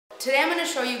Today I'm going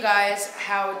to show you guys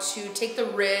how to take the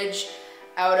ridge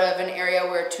out of an area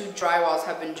where two drywalls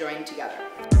have been joined together.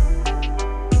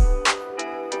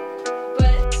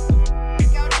 But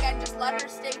freak out again, just let her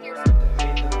stay here.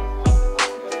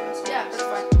 Yeah, that's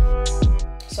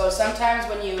fine. So sometimes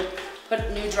when you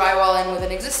put new drywall in with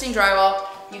an existing drywall,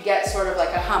 you get sort of like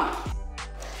a hump.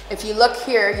 If you look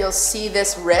here, you'll see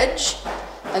this ridge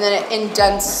and then it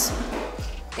indents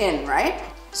in, right?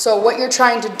 So what you're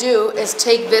trying to do is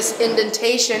take this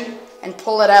indentation and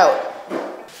pull it out.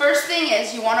 First thing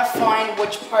is you want to find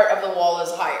which part of the wall is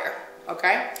higher,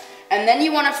 okay? And then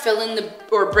you want to fill in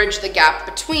or bridge the gap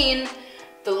between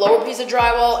the lower piece of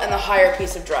drywall and the higher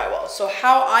piece of drywall. So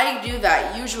how I do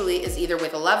that usually is either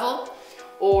with a level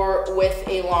or with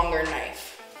a longer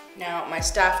knife. Now my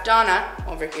staff Donna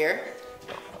over here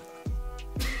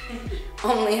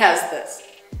only has this.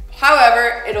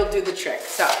 However, it'll do the trick.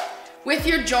 So with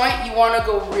your joint, you want to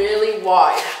go really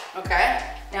wide, okay?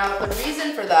 Now the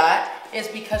reason for that is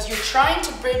because you're trying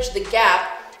to bridge the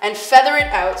gap and feather it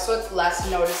out so it's less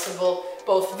noticeable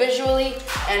both visually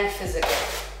and physically.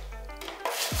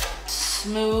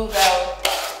 Smooth out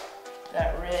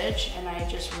that ridge, and I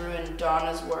just ruined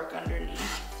Donna's work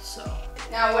underneath, so.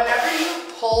 Now whenever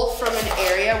you pull from an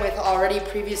area with already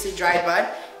previously dried mud,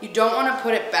 you don't want to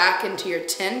put it back into your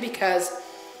tin, because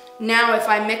now if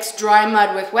I mix dry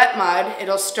mud with wet mud,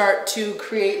 it'll start to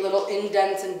create little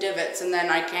indents and divots, and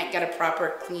then I can't get a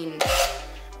proper clean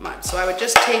mud. So I would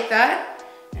just take that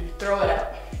and throw it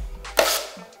out.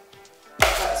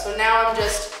 So now I'm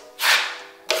just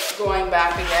going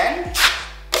back again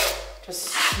to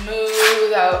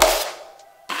smooth out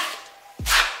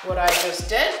what I just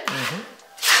did.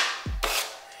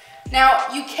 Now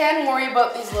you can worry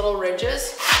about these little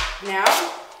ridges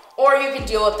now, or you can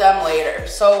deal with them later.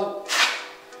 So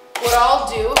what I'll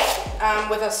do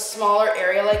with a smaller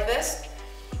area like this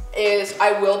is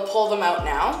I will pull them out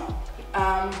now.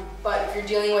 But if you're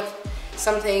dealing with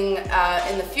something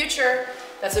in the future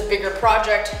that's a bigger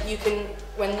project, you can,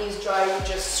 when these dry, you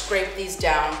just scrape these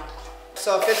down.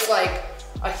 So if it's like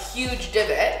a huge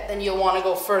divot, then you'll want to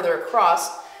go further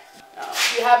across.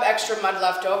 If you have extra mud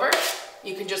left over,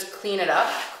 you can just clean it up,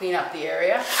 clean up the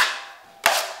area.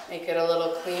 Make it a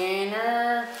little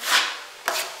cleaner.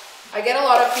 I get a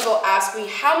lot of people ask me,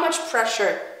 how much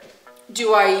pressure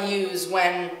do I use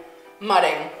when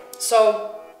mudding?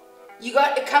 So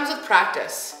it comes with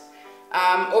practice.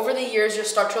 Over the years, you'll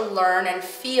start to learn and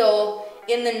feel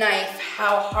in the knife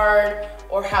how hard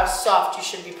or how soft you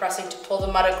should be pressing to pull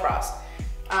the mud across.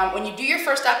 When you do your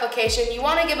first application, you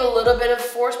want to give a little bit of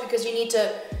force because you need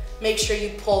to make sure you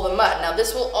pull the mud. Now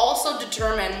this will also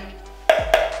determine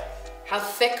how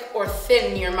thick or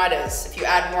thin your mud is. If you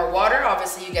add more water,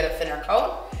 obviously you get a thinner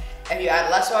coat. If you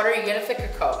add less water, you get a thicker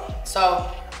coat.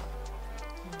 So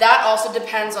that also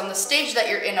depends on the stage that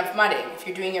you're in of mudding. If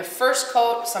you're doing your first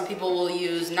coat, some people will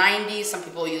use 90, some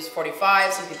people will use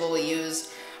 45, some people will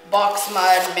use box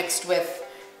mud mixed with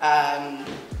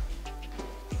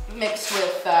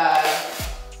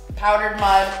powdered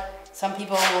mud. Some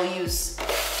people will use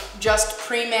just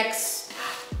pre-mix.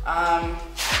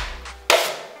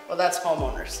 Well, that's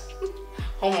homeowners.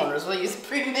 Homeowners will use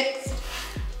pre-mixed,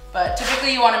 but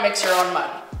typically you want to mix your own mud.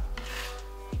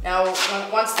 Now,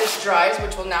 once this dries,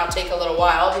 which will now take a little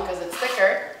while because it's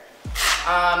thicker,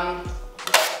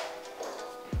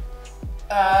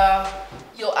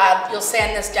 you'll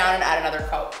sand this down and add another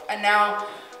coat. And now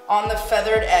on the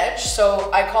feathered edge, so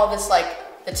I call this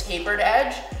like the tapered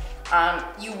edge,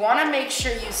 you want to make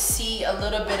sure you see a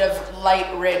little bit of light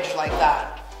ridge like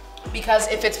that. Because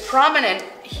if it's prominent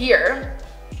here,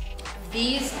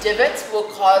 these divots will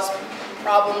cause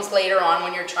problems later on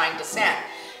when you're trying to sand.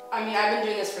 I mean, I've been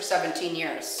doing this for 17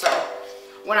 years, so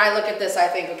when I look at this, I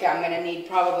think, okay, I'm gonna need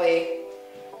probably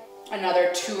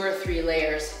another 2 or 3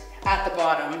 layers at the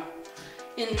bottom.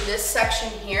 In this section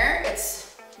here,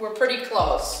 we're pretty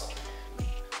close.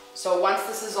 So once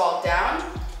this is all down,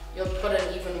 you'll put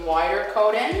an even wider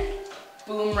coat in,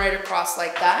 boom, right across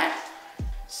like that.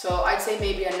 So I'd say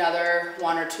maybe another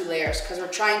 1 or 2 layers because we're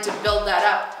trying to build that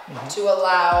up to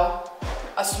allow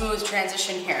a smooth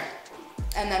transition here.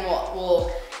 And then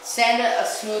we'll sand a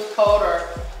smooth coat or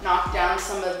knock down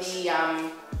some of the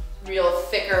real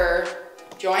thicker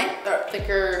joint, or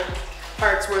thicker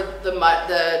parts where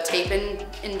the tape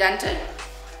indented.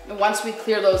 And once we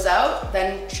clear those out,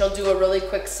 then she'll do a really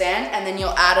quick sand, and then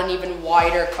you'll add an even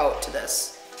wider coat to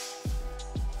this.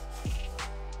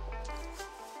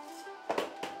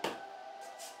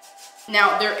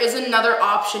 Now there is another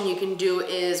option you can do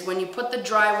is when you put the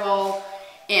drywall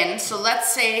in, so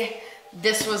let's say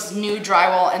this was new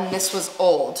drywall and this was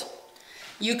old.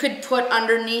 You could put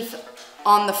underneath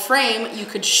on the frame, you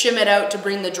could shim it out to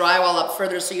bring the drywall up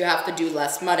further so you have to do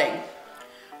less mudding,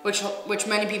 which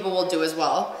many people will do as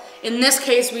well. In this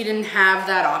case, we didn't have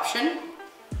that option,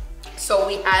 so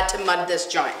we had to mud this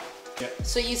joint. Yeah.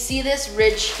 So you see this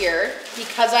ridge here,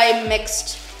 because I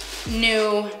mixed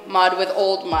new mud with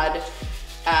old mud.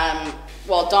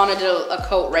 Well, Donna did a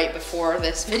coat right before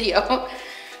this video,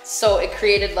 so it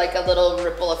created like a little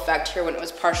ripple effect here when it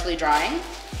was partially drying.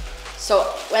 So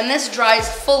when this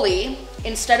dries fully,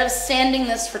 instead of sanding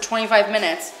this for 25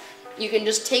 minutes, you can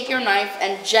just take your knife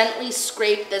and gently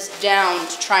scrape this down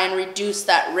to try and reduce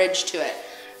that ridge to it.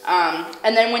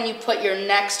 And then when you put your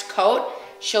next coat,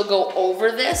 she'll go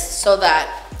over this so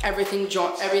that everything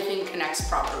connects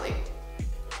properly.